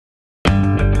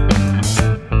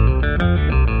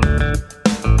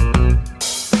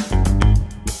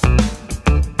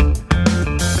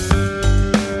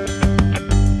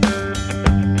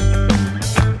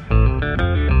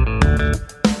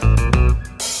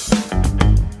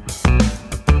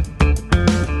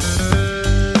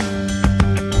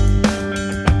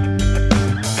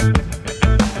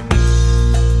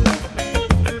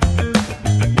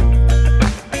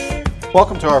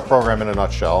Welcome to our program in a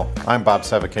nutshell. I'm Bob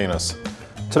Savikanis.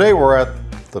 Today we're at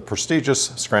the prestigious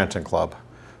Scranton Club.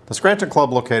 The Scranton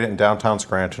Club, located in downtown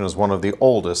Scranton, is one of the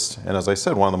oldest and, as I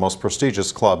said, one of the most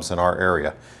prestigious clubs in our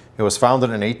area. It was founded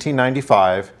in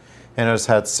 1895 and has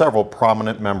had several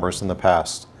prominent members in the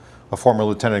past. A former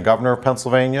Lieutenant Governor of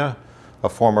Pennsylvania, a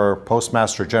former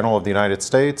Postmaster General of the United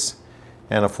States,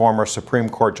 and a former Supreme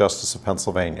Court Justice of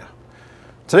Pennsylvania.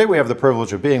 Today we have the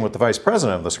privilege of being with the Vice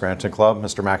President of the Scranton Club,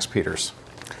 Mr. Max Peters.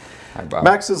 Hi, Bob.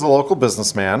 Max is a local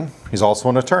businessman. He's also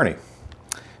an attorney.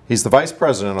 He's the Vice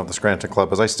President of the Scranton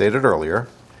Club, as I stated earlier.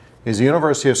 He's a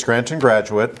University of Scranton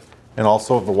graduate and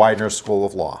also of the Widener School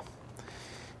of Law.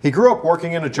 He grew up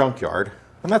working in a junkyard,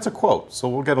 and that's a quote, so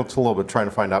we'll get into a little bit trying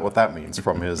to find out what that means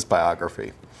from his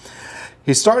biography.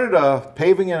 He started a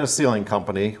paving and a sealing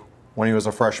company when he was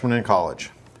a freshman in college.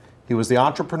 He was the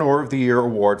Entrepreneur of the Year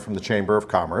award from the Chamber of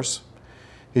Commerce.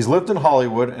 He's lived in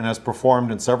Hollywood and has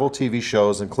performed in several TV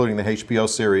shows, including the HBO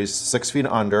series 6 Feet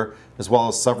Under, as well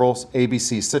as several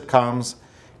ABC sitcoms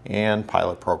and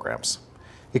pilot programs.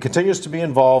 He continues to be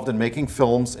involved in making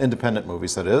films, independent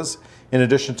movies that is, in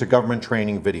addition to government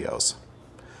training videos.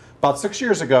 About 6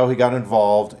 years ago, he got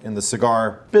involved in the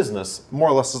cigar business, more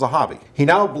or less as a hobby. He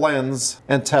now blends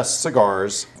and tests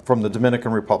cigars from the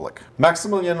Dominican Republic.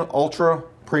 Maximilian Ultra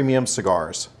Premium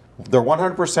cigars. They're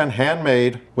 100%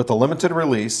 handmade with a limited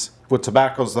release with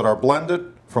tobaccos that are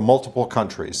blended from multiple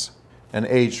countries and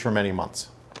aged for many months.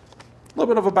 A little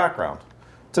bit of a background.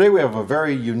 Today we have a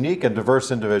very unique and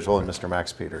diverse individual in Mr.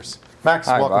 Max Peters. Max,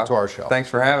 Hi, welcome Bob. to our show. Thanks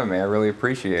for having me. I really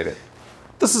appreciate it.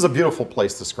 This is a beautiful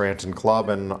place, the Scranton Club,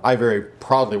 and I very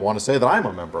proudly want to say that I'm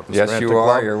a member of the Yes, Scranton you Club.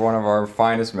 are. You're one of our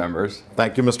finest members.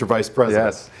 Thank you, Mr. Vice President.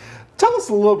 Yes. Tell us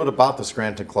a little bit about the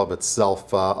Scranton Club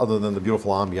itself, other than the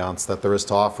beautiful ambiance that there is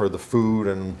to offer, the food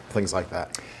and things like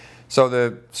that. So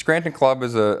the Scranton Club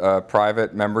is a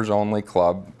private, members-only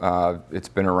club. It's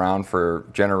been around for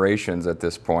generations at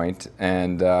this point,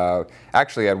 and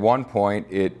actually at one point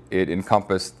it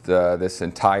encompassed this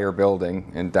entire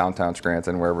building in downtown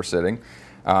Scranton where we're sitting.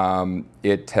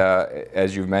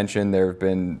 As you've mentioned, there have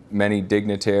been many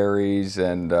dignitaries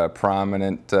and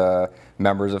prominent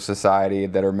members of society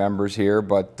that are members here,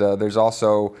 but there's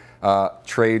also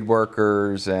trade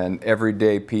workers and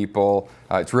everyday people.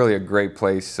 It's really a great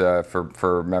place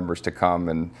for members to come,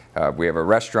 and we have a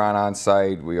restaurant on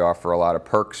site. We offer a lot of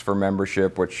perks for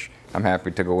membership, which I'm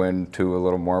happy to go into a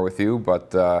little more with you,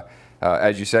 but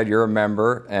as you said, you're a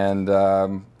member, and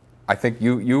I think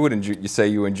you would enjoy, you say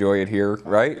you enjoy it here,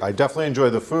 right? I definitely enjoy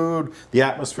the food, the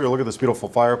atmosphere. Look at this beautiful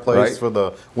fireplace Right. for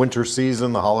the winter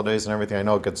season, the holidays and everything. I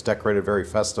know it gets decorated very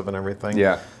festive and everything.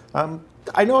 Yeah.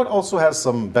 I know it also has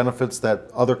some benefits that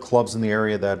other clubs in the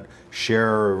area that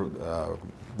share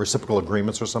reciprocal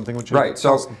agreements or something. Would you Right.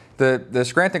 So the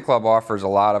Scranton Club offers a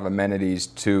lot of amenities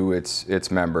to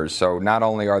its members. So not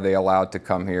only are they allowed to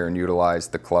come here and utilize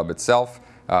the club itself,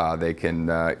 they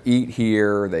can eat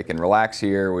here, they can relax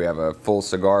here. We have a full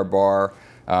cigar bar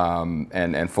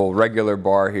and full regular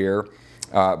bar here.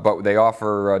 But they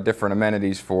offer different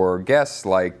amenities for guests,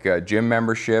 like gym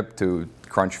membership to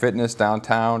Crunch Fitness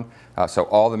downtown. So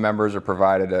all the members are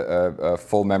provided a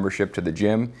full membership to the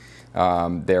gym.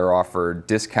 They're offered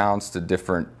discounts to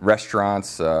different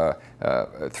restaurants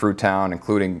through town,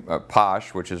 including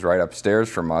Posh, which is right upstairs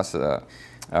from us.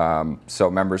 So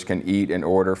members can eat and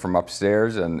order from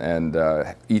upstairs and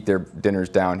eat their dinners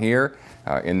down here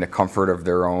in the comfort of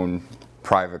their own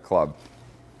private club.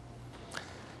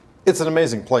 It's an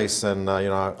amazing place, and you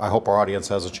know, I hope our audience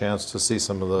has a chance to see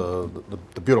some of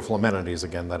the beautiful amenities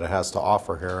again that it has to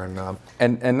offer here.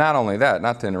 And not only that,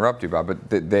 not to interrupt you, Bob,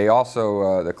 but they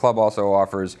also the club also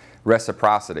offers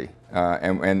reciprocity,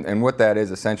 and what that is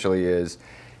essentially is,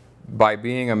 by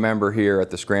being a member here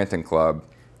at the Scranton Club,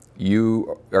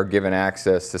 you are given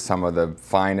access to some of the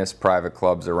finest private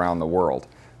clubs around the world.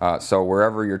 So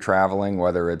wherever you're traveling,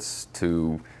 whether it's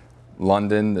to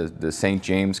London, the St.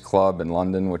 James Club in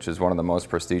London, which is one of the most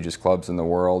prestigious clubs in the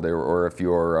world, or if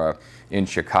you're in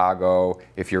Chicago,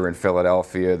 if you're in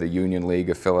Philadelphia, the Union League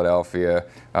of Philadelphia,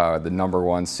 the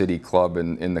 #1 city club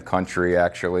in the country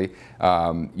actually,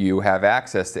 you have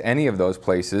access to any of those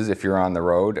places if you're on the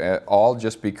road, all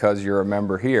just because you're a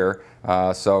member here.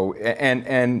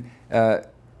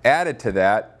 Added to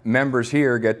that, members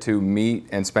here get to meet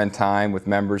and spend time with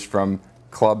members from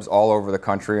clubs all over the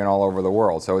country and all over the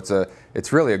world. So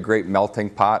it's really a great melting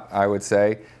pot, I would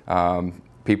say.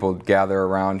 People gather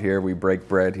around here. We break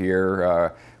bread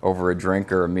here over a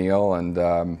drink or a meal,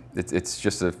 and it's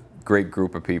just a great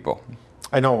group of people.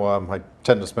 I know I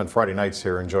tend to spend Friday nights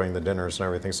here enjoying the dinners and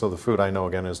everything, so the food I know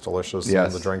again is delicious, Yes.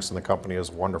 and the drinks in the company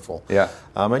is wonderful. Yeah.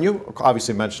 And you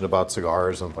obviously mentioned about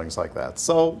cigars and things like that.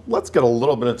 So let's get a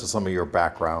little bit into some of your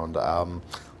background.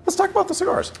 Let's talk about the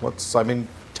cigars.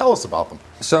 Tell us about them.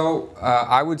 So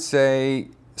I would say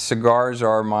cigars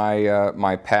are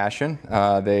my passion.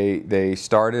 They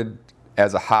started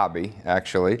as a hobby,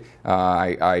 actually.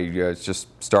 I just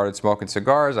started smoking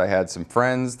cigars. I had some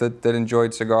friends that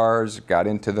enjoyed cigars, got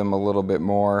into them a little bit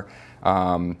more,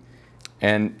 and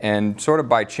sort of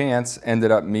by chance ended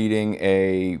up meeting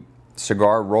a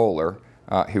cigar roller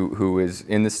who is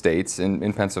in the States,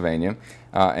 in Pennsylvania,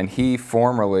 and he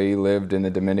formerly lived in the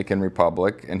Dominican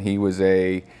Republic, and he was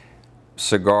a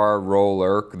cigar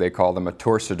roller, they called him a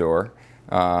torcedor,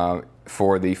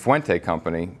 for the Fuente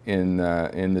company in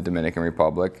the Dominican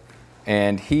Republic,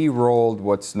 and he rolled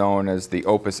what's known as the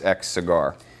Opus X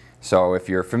cigar. So if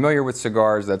you're familiar with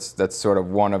cigars, that's sort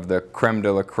of one of the creme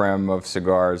de la creme of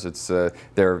cigars.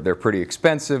 They're pretty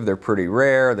expensive, they're pretty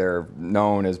rare, they're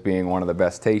known as being one of the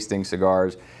best tasting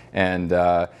cigars, and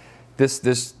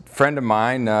this friend of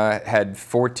mine had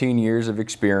 14 years of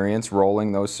experience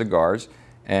rolling those cigars,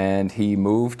 and he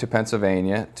moved to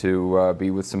Pennsylvania to be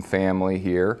with some family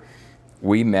here.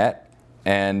 We met,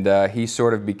 and he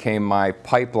sort of became my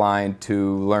pipeline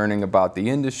to learning about the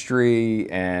industry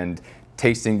and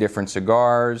tasting different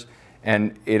cigars,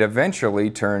 and it eventually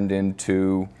turned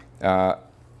into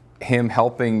him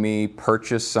helping me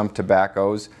purchase some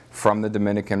tobaccos from the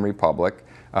Dominican Republic,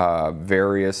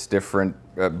 various different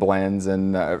blends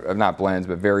and not blends,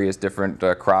 but various different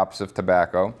crops of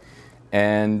tobacco,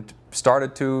 and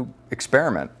started to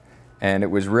experiment. And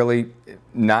it was really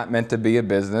not meant to be a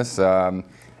business. I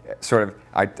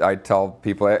tell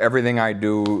people everything I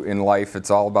do in life, it's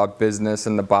all about business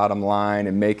and the bottom line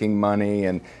and making money,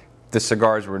 and the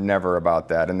cigars were never about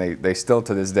that, and they still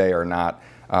to this day are not.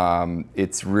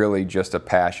 It's really just a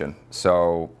passion.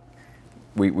 So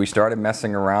we started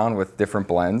messing around with different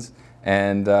blends,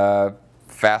 and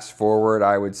fast forward,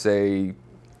 I would say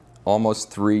almost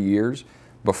 3 years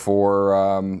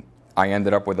before I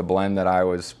ended up with a blend that I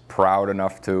was proud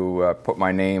enough to put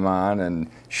my name on and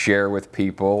share with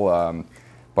people.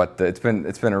 But it's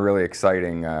been a really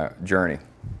exciting journey.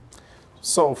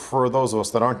 So for those of us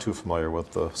that aren't too familiar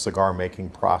with the cigar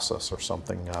making process or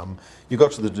something, you go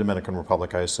to the Dominican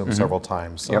Republic, I assume, several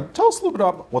times. Yep. Tell us a little bit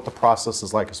about what the process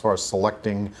is like as far as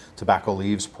selecting tobacco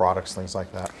leaves, products, things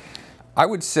like that. I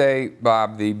would say,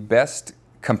 Bob, the best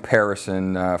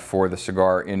comparison for the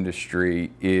cigar industry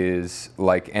is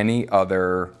like any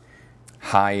other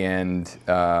high-end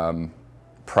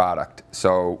product.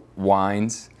 So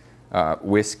wines,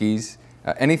 whiskeys,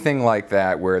 anything like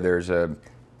that where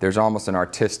there's almost an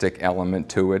artistic element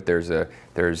to it. There's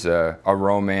a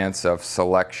romance of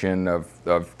selection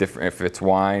of different, if it's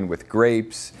wine with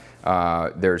grapes,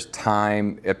 there's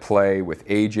time at play with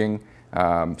aging.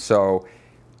 So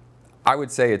I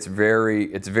would say it's a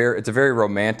very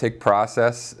romantic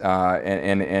process,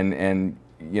 and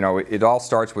you know, it all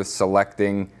starts with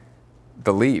selecting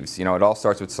the leaves. You know, it all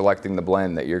starts with selecting the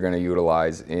blend that you're going to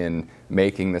utilize in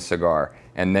making the cigar,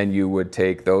 and then you would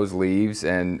take those leaves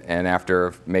and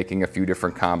after making a few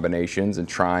different combinations and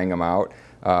trying them out,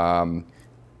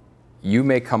 you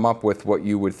may come up with what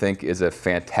you would think is a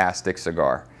fantastic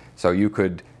cigar. So you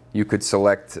could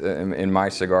select, in my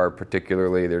cigar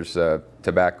particularly, there's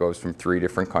tobaccos from 3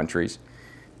 different countries.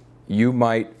 You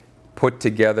might put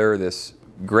together this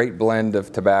great blend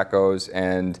of tobaccos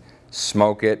and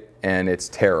smoke it, and it's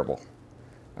terrible.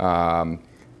 And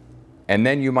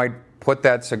then you might put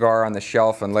that cigar on the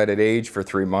shelf and let it age for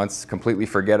 3 months, completely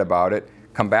forget about it,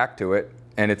 come back to it,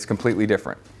 and it's completely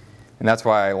different. And that's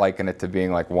why I liken it to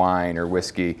being like wine or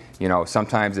whiskey. You know,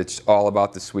 sometimes it's all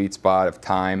about the sweet spot of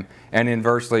time. And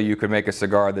inversely, you could make a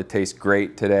cigar that tastes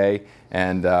great today,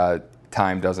 and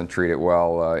time doesn't treat it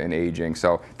well in aging.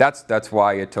 So that's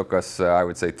why it took us, I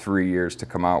would say, 3 years to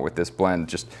come out with this blend,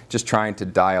 just trying to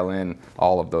dial in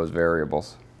all of those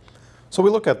variables. So we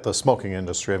look at the smoking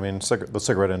industry. I mean, the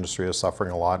cigarette industry is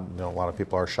suffering a lot. You know, a lot of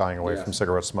people are shying away from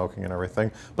cigarette smoking and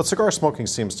everything. But cigar smoking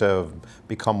seems to have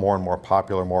become more and more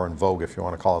popular, more in vogue, if you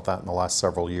want to call it that, in the last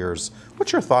several years.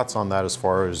 What's your thoughts on that as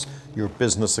far as your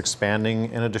business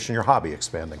expanding, in addition to your hobby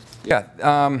expanding? Yeah,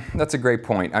 that's a great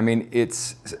point. I mean,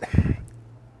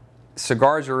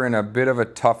 cigars are in a bit of a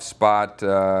tough spot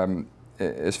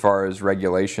as far as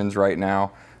regulations right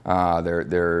now.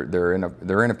 They're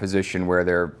in a position where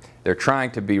they're trying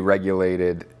to be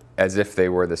regulated as if they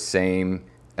were the same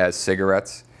as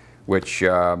cigarettes, which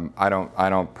I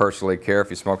don't personally care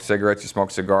if you smoke cigarettes, you smoke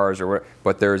cigars, or what,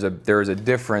 but there is a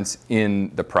difference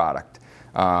in the product.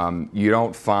 You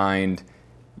don't find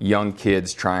young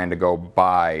kids trying to go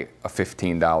buy a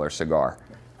 $15 cigar.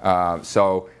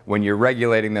 So when you're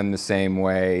regulating them the same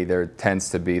way, there tends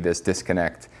to be this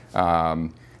disconnect.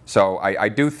 So I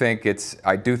do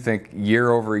think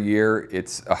year over year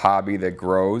it's a hobby that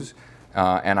grows,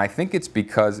 and I think it's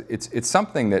because it's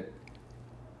something that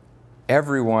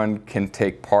everyone can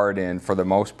take part in for the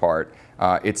most part.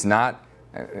 It's not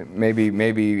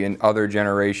maybe in other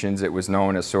generations it was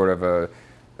known as sort of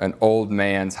an old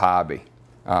man's hobby,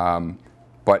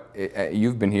 but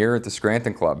you've been here at the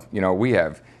Scranton Club. You know, we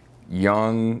have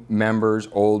young members,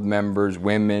 old members,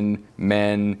 women,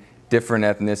 men, different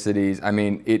ethnicities. I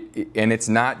mean, and it's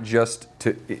not just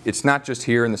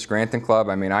here in the Scranton Club.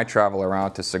 I mean, I travel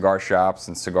around to cigar shops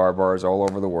and cigar bars all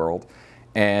over the world,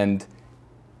 and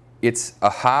it's a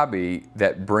hobby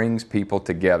that brings people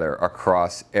together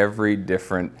across every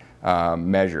different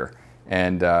measure.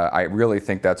 And I really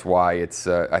think that's why it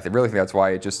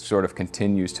just sort of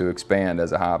continues to expand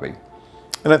as a hobby.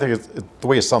 And I think the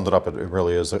way you summed it up, it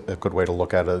really is a good way to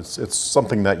look at it. It's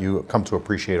something that you come to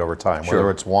appreciate over time, Sure.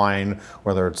 whether it's wine,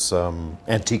 whether it's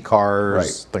antique cars,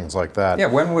 Right. things like that. Yeah,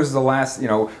 when was the last,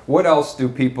 what else do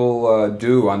people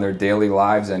do on their daily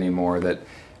lives anymore that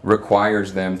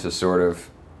requires them to sort of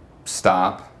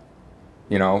stop,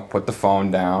 put the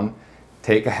phone down,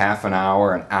 take a half an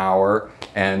hour,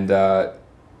 and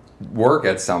work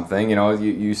at something?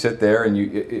 You sit there and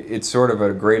it's sort of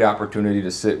a great opportunity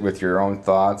to sit with your own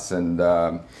thoughts. And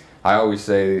I always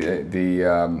say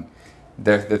the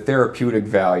therapeutic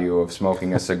value of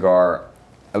smoking a cigar,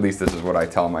 at least this is what I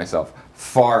tell myself,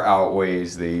 far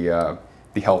outweighs the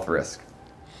health risk.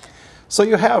 So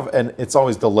you have, and it's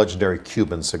always the legendary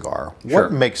Cuban cigar. Sure.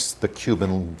 What makes the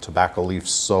Cuban tobacco leaf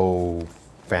so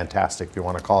fantastic, if you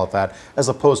want to call it that, as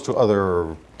opposed to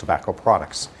other tobacco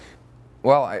products?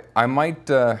 Well, I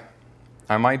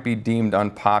might be deemed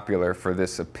unpopular for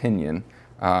this opinion,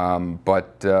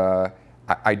 but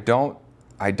I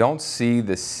don't see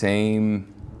the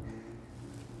same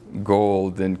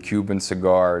gold in Cuban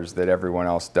cigars that everyone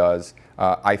else does.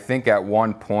 I think at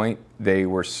one point they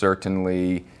were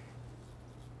certainly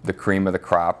the cream of the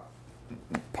crop,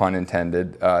 pun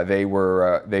intended. They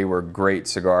were great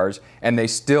cigars, and they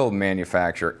still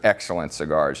manufacture excellent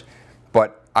cigars.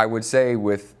 But I would say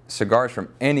with cigars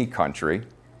from any country,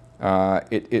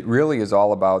 it really is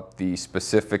all about the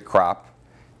specific crop,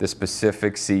 the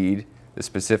specific seed, the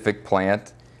specific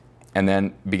plant, and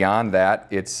then beyond that,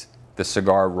 it's the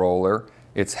cigar roller.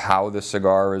 It's how the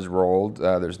cigar is rolled.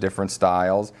 There's different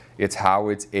styles. It's how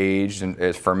it's aged and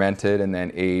is fermented and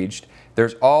then aged.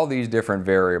 There's all these different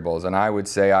variables, and I would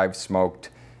say I've smoked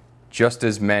just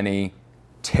as many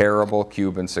terrible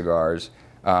Cuban cigars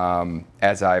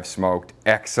as I've smoked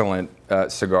excellent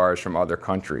cigars from other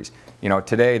countries.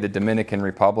 Today the Dominican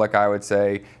Republic, I would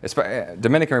say,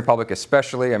 Dominican Republic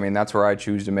especially, I mean, that's where I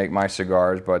choose to make my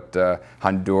cigars, but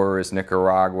Honduras,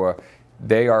 Nicaragua,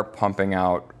 they are pumping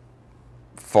out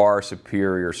far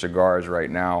superior cigars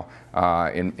right now,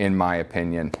 in my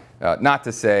opinion. Not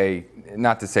to say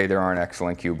there aren't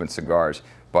excellent Cuban cigars,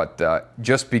 but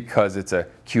just because it's a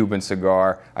Cuban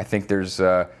cigar, I think there's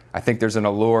an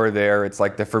allure there. It's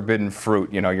like the forbidden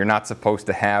fruit. You're not supposed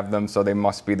to have them, so they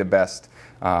must be the best.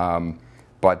 And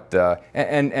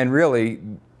really,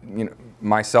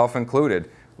 myself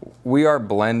included, we are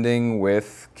blending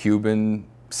with Cuban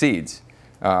seeds.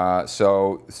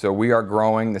 So we are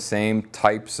growing the same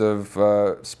types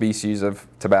of species of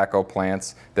tobacco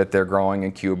plants that they're growing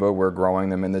in Cuba. We're growing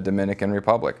them in the Dominican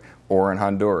Republic, or in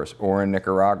Honduras, or in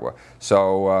Nicaragua.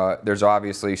 So there's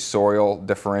obviously soil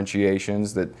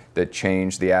differentiations that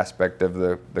change the aspect of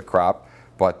the crop,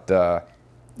 but it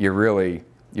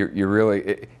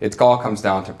all comes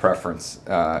down to preference.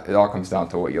 It all comes down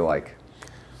to what you like.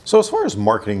 So as far as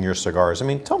marketing your cigars, I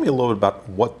mean, tell me a little bit about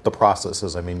what the process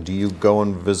is. I mean, do you go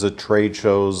and visit trade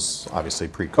shows, obviously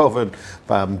pre-COVID?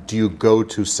 Do you go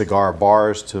to cigar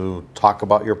bars to talk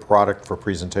about your product for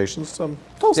presentations? Tell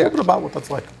us a little bit about what that's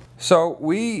like. So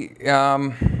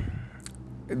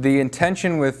the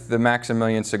intention with the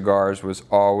Maximilian cigars was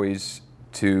always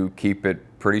to keep it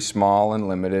pretty small and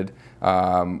limited.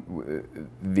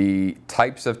 The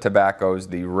types of tobaccos,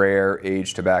 the rare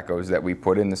aged tobaccos that we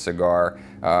put in the cigar,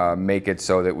 make it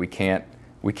so that we can't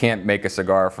make a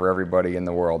cigar for everybody in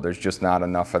the world. There's just not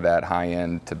enough of that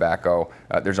high-end tobacco.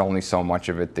 There's only so much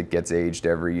of it that gets aged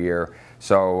every year.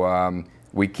 So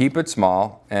we keep it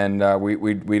small, and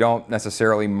we don't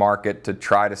necessarily market to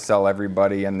try to sell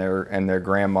everybody and their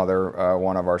grandmother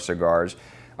one of our cigars.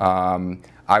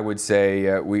 I would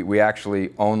say we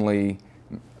actually only,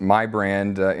 my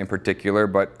brand in particular,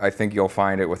 but I think you'll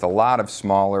find it with a lot of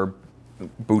smaller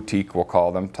boutique, we'll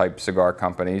call them, type cigar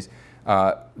companies,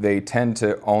 they tend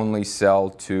to only sell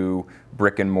to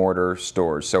brick and mortar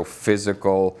stores, so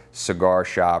physical cigar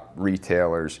shop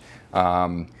retailers.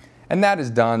 And that is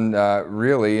done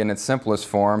really in its simplest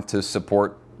form to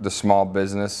support the small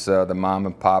business, the mom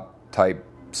and pop type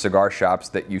cigar shops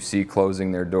that you see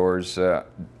closing their doors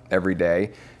every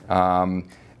day.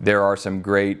 There are some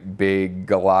great big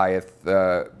Goliath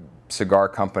cigar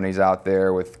companies out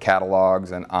there with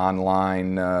catalogs and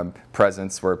online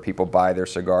presence where people buy their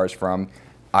cigars from.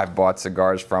 I've bought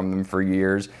cigars from them for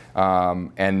years,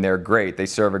 and they're great. They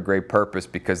serve a great purpose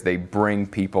because they bring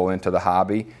people into the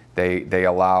hobby. They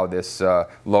allow this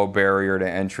low barrier to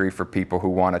entry for people who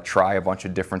want to try a bunch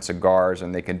of different cigars,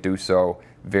 and they can do so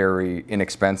very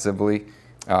inexpensively.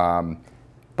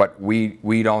 But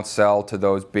we don't sell to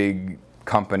those big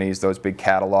companies, those big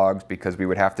catalogs, because we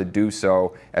would have to do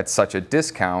so at such a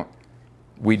discount.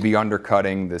 We'd be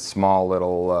undercutting the small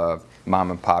little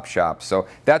mom and pop shops. So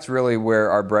that's really where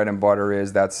our bread and butter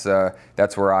is. That's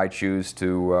where I choose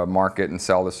to market and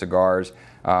sell the cigars.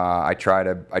 I try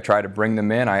to bring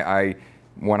them in.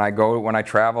 When I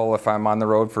travel, if I'm on the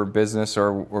road for business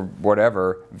or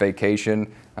whatever,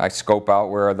 vacation, I scope out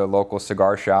where the local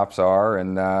cigar shops are,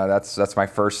 and that's my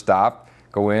first stop.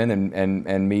 Go in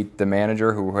and meet the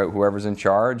manager, whoever's in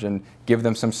charge, and give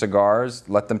them some cigars,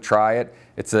 let them try it.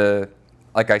 It's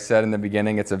like I said in the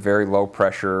beginning, it's a very low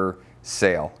pressure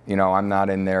sale. You know, I'm not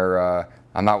in there,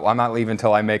 I'm not leaving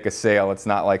until I make a sale. It's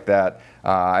not like that.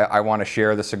 I want to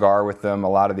share the cigar with them. A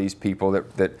lot of these people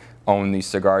that own these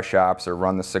cigar shops or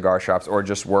run the cigar shops or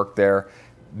just work there,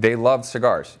 they love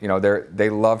cigars. You know, they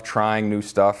love trying new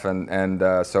stuff, and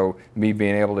so me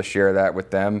being able to share that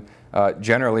with them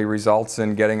generally results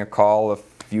in getting a call a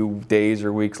few days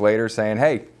or weeks later saying,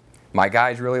 "Hey, my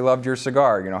guys really loved your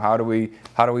cigar. You know, how do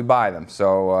we buy them?"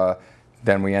 So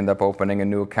then we end up opening a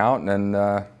new account, and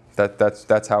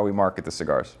that's how we market the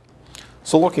cigars.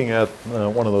 So looking at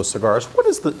one of those cigars, what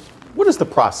is the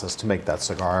process to make that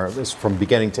cigar? This from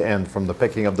beginning to end, from the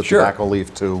picking of the tobacco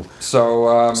leaf to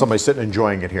somebody sitting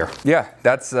enjoying it here. Yeah,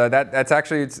 that's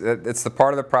actually it's the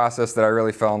part of the process that I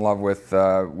really fell in love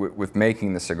with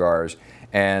making the cigars.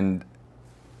 And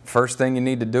first thing you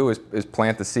need to do is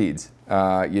plant the seeds.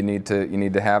 You need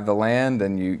to have the land,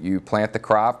 and you plant the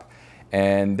crop.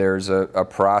 And there's a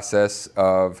process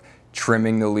of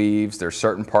trimming the leaves. There's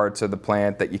certain parts of the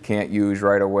plant that you can't use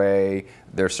right away.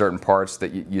 There's certain parts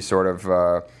that you sort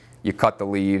of you cut the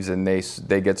leaves, and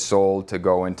they get sold to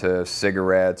go into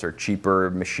cigarettes or cheaper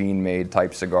machine-made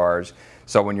type cigars.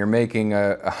 So when you're making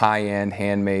a high-end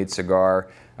handmade cigar,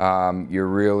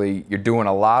 you're doing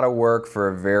a lot of work for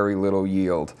a very little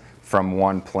yield from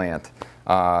one plant.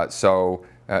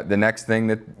 The next thing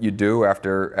that you do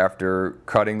after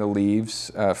cutting the leaves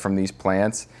from these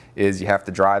plants is you have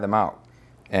to dry them out.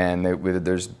 And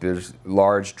there's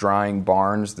large drying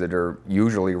barns that are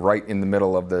usually right in the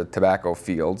middle of the tobacco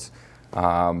fields.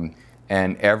 And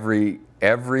every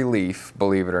leaf,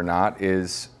 believe it or not,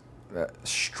 is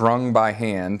strung by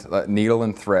hand, needle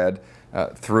and thread,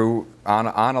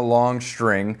 on a long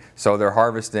string. So they're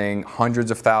harvesting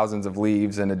hundreds of thousands of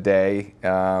leaves in a day.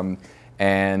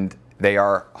 And they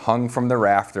are hung from the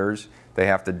rafters. They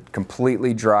have to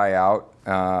completely dry out.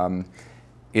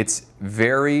 It's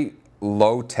very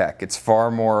low tech. It's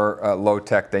far more low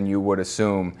tech than you would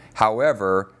assume.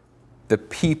 However, the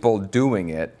people doing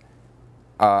it,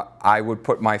 I would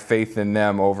put my faith in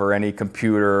them over any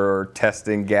computer or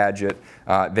testing gadget.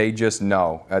 They just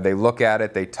know. They look at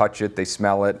it, they touch it, they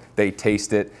smell it, they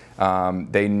taste it.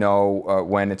 They know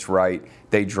when it's right.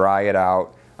 They dry it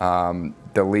out.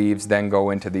 The leaves then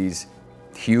go into these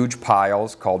huge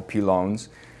piles called pilons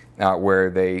where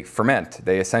they ferment.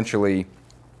 They essentially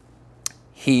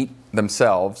heat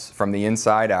themselves from the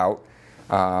inside out,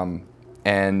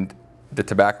 and the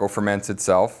tobacco ferments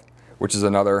itself, which is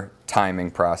another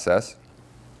timing process.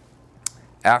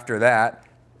 After that,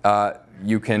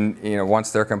 you can,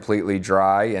 once they're completely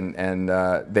dry, and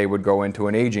they would go into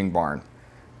an aging barn.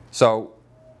 So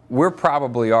we're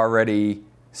probably already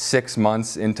 6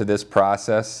 months into this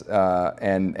process,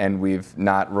 and we've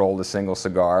not rolled a single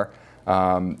cigar.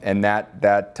 And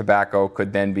that tobacco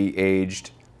could then be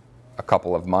aged a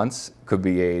couple of months, could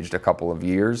be aged a couple of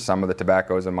years. Some of the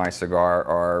tobaccos in my cigar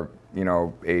are,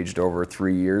 aged over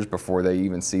 3 years before they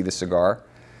even see the cigar.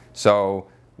 So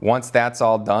once that's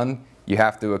all done, you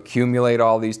have to accumulate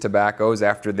all these tobaccos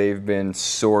after they've been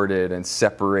sorted and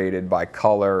separated by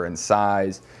color and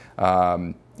size.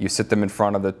 You sit them in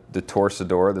front of the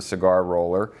torcedor, the cigar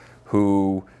roller,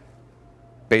 who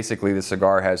basically the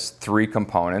cigar has 3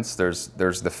 components. There's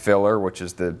the filler, which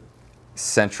is the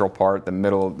central part, the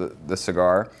middle of the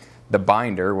cigar. The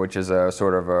binder, which is a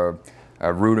sort of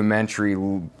a rudimentary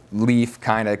leaf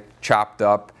kind of chopped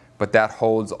up, but that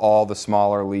holds all the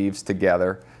smaller leaves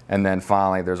together. And then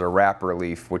finally there's a wrapper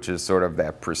leaf, which is sort of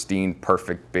that pristine,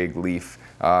 perfect big leaf,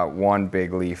 one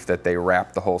big leaf that they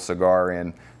wrap the whole cigar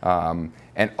in.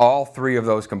 And all three of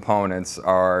those components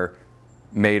are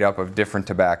made up of different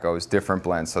tobaccos, different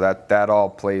blends. So that all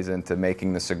plays into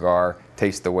making the cigar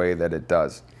taste the way that it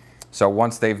does. So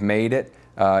once they've made it,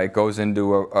 it goes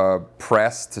into a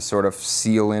press to sort of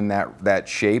seal in that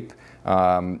shape,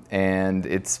 and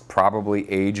it's probably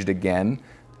aged again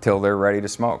till they're ready to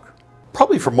smoke.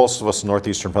 Probably for most of us in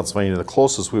northeastern Pennsylvania, the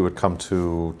closest we would come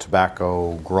to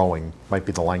tobacco growing might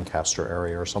be the Lancaster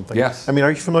area or something. Yes. I mean,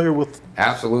 are you familiar with?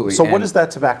 Absolutely. So what is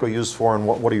that tobacco used for, and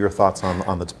what are your thoughts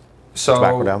on the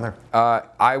tobacco down there?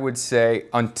 I would say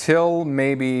until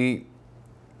maybe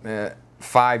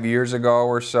 5 years ago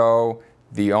or so,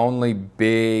 the only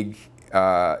big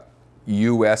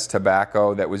U.S.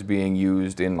 tobacco that was being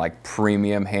used in like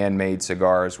premium handmade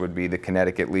cigars would be the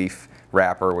Connecticut leaf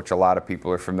wrapper, which a lot of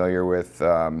people are familiar with.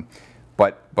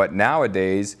 But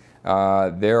nowadays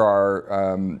there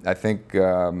are, I think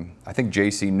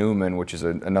J.C. Newman, which is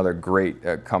another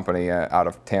great company out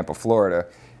of Tampa, Florida.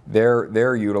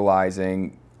 They're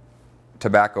utilizing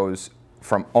tobaccos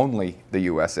from only the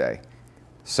USA.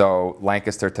 So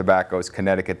Lancaster tobaccos,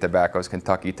 Connecticut tobaccos,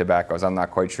 Kentucky tobaccos, I'm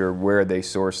not quite sure where they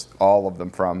sourced all of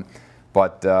them from,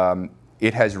 but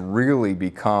it has really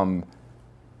become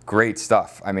great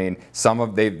stuff. I mean, some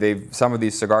of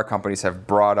these cigar companies have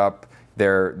brought up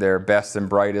their best and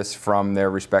brightest from their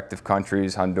respective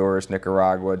countries, Honduras,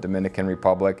 Nicaragua, Dominican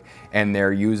Republic, and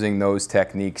they're using those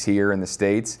techniques here in the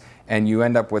States. And you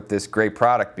end up with this great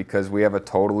product because we have a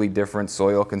totally different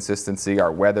soil consistency.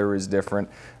 Our weather is different,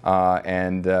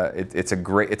 and it's a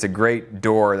great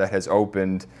door that has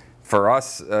opened for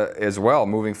us as well.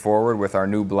 Moving forward with our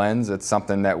new blends, it's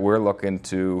something that we're looking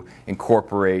to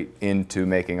incorporate into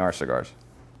making our cigars.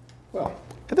 Well,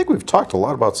 I think we've talked a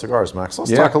lot about cigars, Max.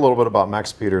 Let's talk a little bit about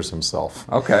Max Peters himself.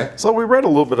 Okay. So we read a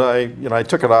little bit. I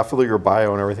took it off of your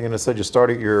bio and everything, and it said you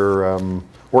started your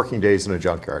working days in a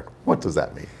junkyard. What does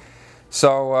that mean?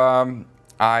 So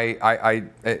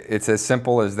it's as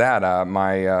simple as that.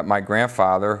 My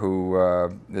grandfather, who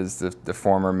is the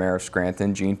former mayor of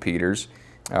Scranton, Gene Peters,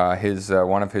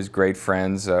 one of his great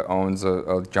friends owns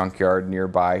a junkyard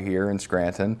nearby here in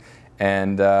Scranton.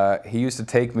 And he used to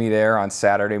take me there on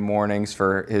Saturday mornings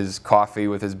for his coffee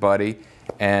with his buddy.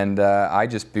 And I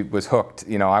just was hooked.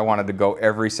 You know, I wanted to go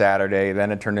every Saturday.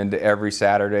 Then it turned into every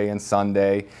Saturday and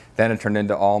Sunday. Then it turned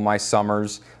into all my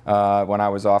summers when I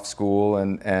was off school.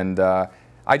 And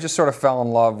I just sort of fell in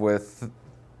love with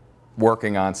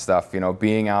working on stuff, you know,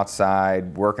 being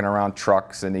outside, working around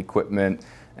trucks and equipment.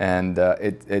 And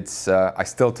I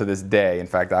still to this day, in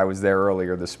fact, I was there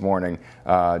earlier this morning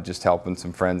just helping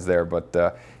some friends there.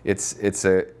 But it's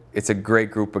a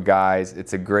great group of guys.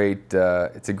 It's a great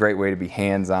way to be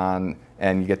hands-on,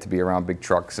 and you get to be around big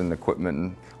trucks and equipment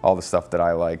and all the stuff that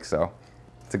I like. So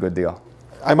it's a good deal.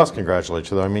 I must congratulate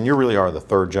you, though. I mean, you really are the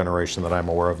third generation that I'm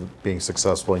aware of being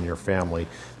successful in your family.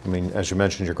 I mean, as you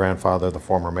mentioned, your grandfather, the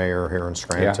former mayor here in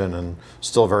Scranton, and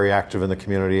still very active in the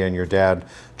community. And your dad,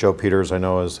 Joe Peters, I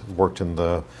know has worked in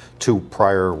the 2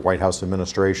 prior White House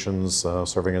administrations,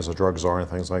 serving as a drug czar and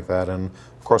things like that. And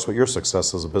of course, with your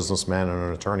success as a businessman and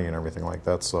an attorney and everything like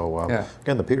that. So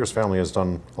again, the Peters family has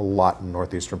done a lot in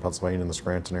northeastern Pennsylvania, in the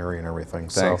Scranton area and everything.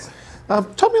 Thanks. So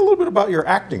tell me a little bit about your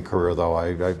acting career, though.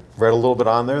 I read a little bit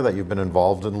on there that you've been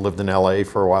involved and lived in LA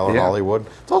for a while in Hollywood.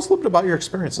 Tell us a little bit about your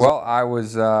experiences. Well, I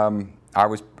was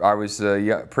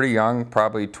pretty young,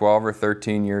 probably 12 or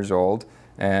 13 years old,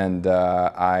 and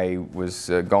I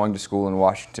was going to school in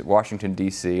Washington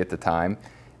D.C. at the time,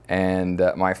 and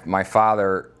my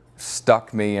father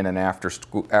stuck me in an after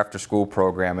school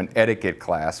program, an etiquette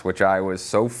class, which I was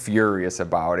so furious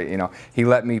about it. You know, he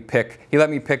let me pick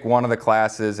one of the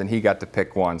classes, and he got to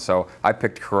pick one. So I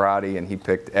picked karate, and he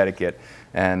picked etiquette,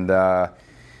 and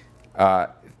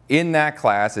in that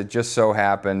class, it just so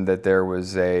happened that there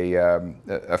was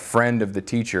a friend of the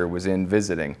teacher was in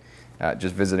visiting,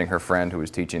 just visiting her friend who was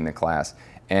teaching the class,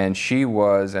 and she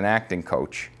was an acting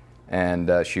coach,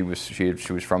 and she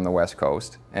was from the West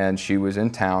Coast, and she was in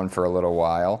town for a little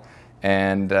while,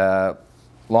 and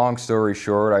long story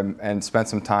short, I spent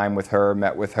some time with her,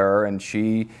 met with her, and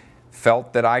she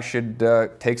felt that I should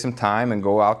take some time and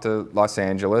go out to Los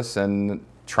Angeles and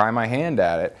try my hand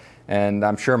at it. And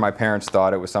I'm sure my parents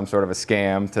thought it was some sort of a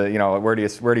scam to, you know, where do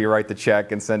you write the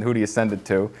check and who do you send it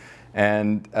to?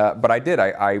 And but I did.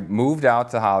 I moved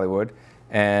out to Hollywood,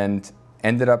 and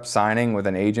Ended up signing with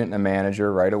an agent and a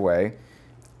manager right away.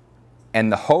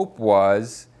 And the hope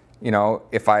was, you know,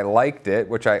 if I liked it,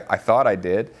 which I thought I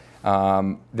did,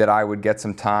 that I would get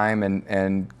some time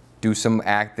and do some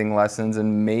acting lessons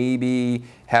and maybe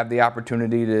have the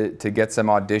opportunity to get some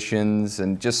auditions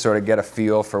and just sort of get a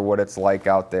feel for what it's like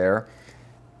out there.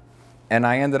 And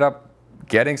I ended up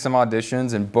getting some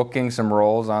auditions and booking some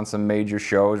roles on some major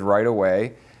shows right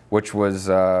away, which was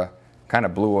kind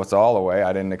of blew us all away.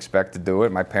 I didn't expect to do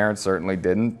it. My parents certainly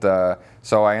didn't.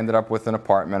 So I ended up with an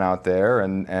apartment out there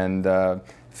and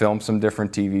filmed some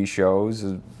different TV shows,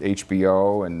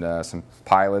 HBO, and some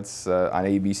pilots on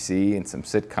ABC and some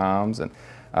sitcoms.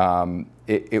 And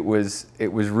it was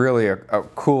really a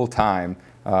cool time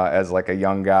as like a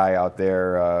young guy out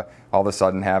there, all of a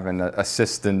sudden having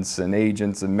assistants and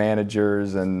agents and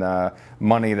managers and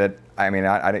money that, I mean,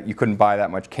 you couldn't buy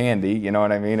that much candy, you know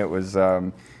what I mean? It was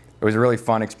a really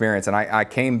fun experience. And I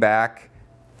came back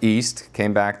east,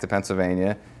 came back to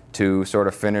Pennsylvania to sort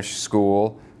of finish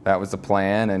school. That was the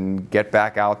plan, and get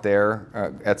back out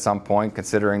there at some point,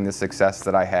 considering the success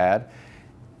that I had.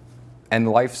 And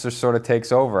life just sort of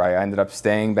takes over. I ended up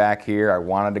staying back here. I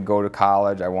wanted to go to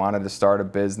college. I wanted to start a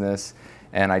business.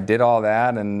 And I did all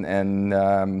that and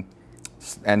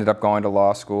ended up going to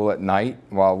law school at night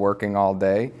while working all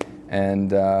day.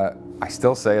 And I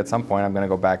still say at some point I'm going to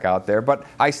go back out there. But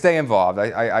I stay involved.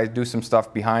 I do some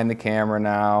stuff behind the camera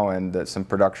now and some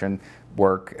production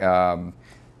work.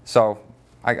 So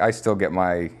I still get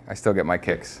my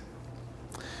kicks.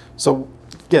 So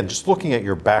again, just looking at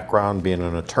your background, being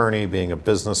an attorney, being a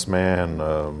businessman,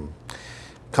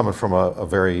 coming from a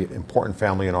very important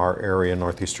family in our area,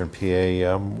 northeastern PA,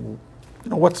 you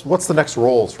know, what's the next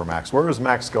roles for Max? Where is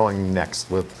Max going next?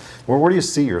 Where do you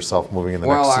see yourself moving in the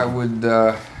next season?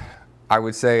 Well, I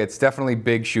would say it's definitely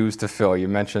big shoes to fill. You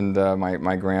mentioned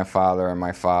my grandfather and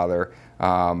my father.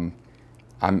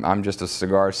 I'm just a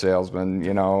cigar salesman,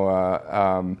 you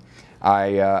know.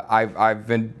 I've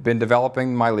been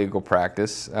developing my legal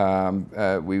practice.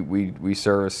 We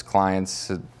service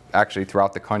clients actually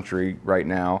throughout the country right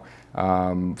now.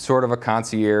 Sort of a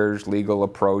concierge legal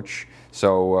approach.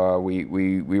 So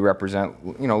we represent,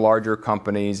 you know, larger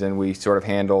companies, and we sort of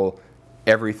handle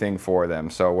everything for them.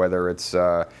 So whether it's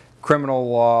criminal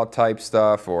law type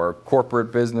stuff or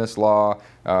corporate business law,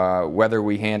 whether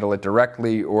we handle it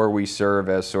directly or we serve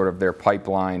as sort of their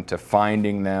pipeline to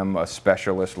finding them a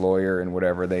specialist lawyer in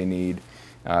whatever they need.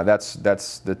 That's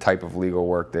the type of legal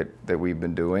work that we've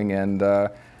been doing. And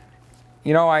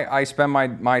you know, I spend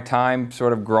my time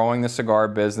sort of growing the cigar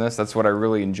business. That's what I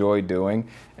really enjoy doing,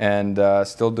 and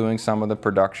still doing some of the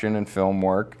production and film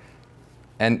work.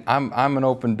 And I'm an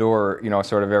open door, you know,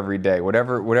 sort of every day.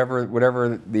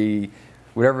 Whatever the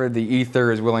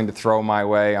ether is willing to throw my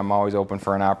way, I'm always open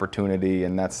for an opportunity,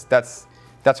 and that's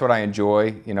what I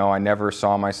enjoy. You know, I never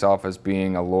saw myself as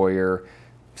being a lawyer,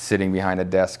 sitting behind a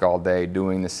desk all day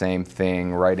doing the same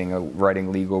thing,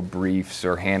 writing legal briefs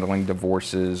or handling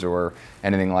divorces or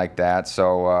anything like that.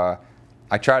 So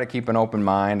I try to keep an open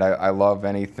mind. I love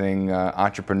anything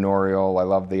entrepreneurial. I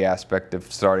love the aspect of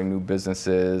starting new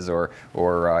businesses or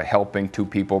helping two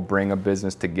people bring a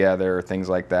business together, or things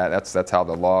like that. That's how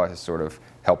the law has sort of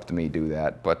helped me do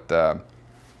that. But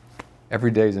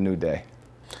every day is a new day.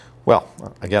 Well,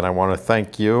 again, I want to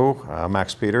thank you,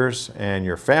 Max Peters, and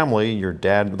your family, your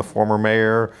dad, the former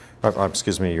mayor,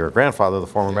 excuse me, your grandfather, the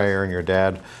former mayor, and your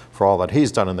dad, for all that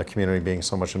he's done in the community, being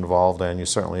so much involved, and you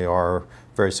certainly are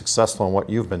very successful in what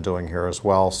you've been doing here as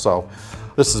well. So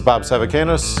this is Bob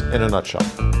Savikanis in a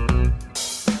nutshell.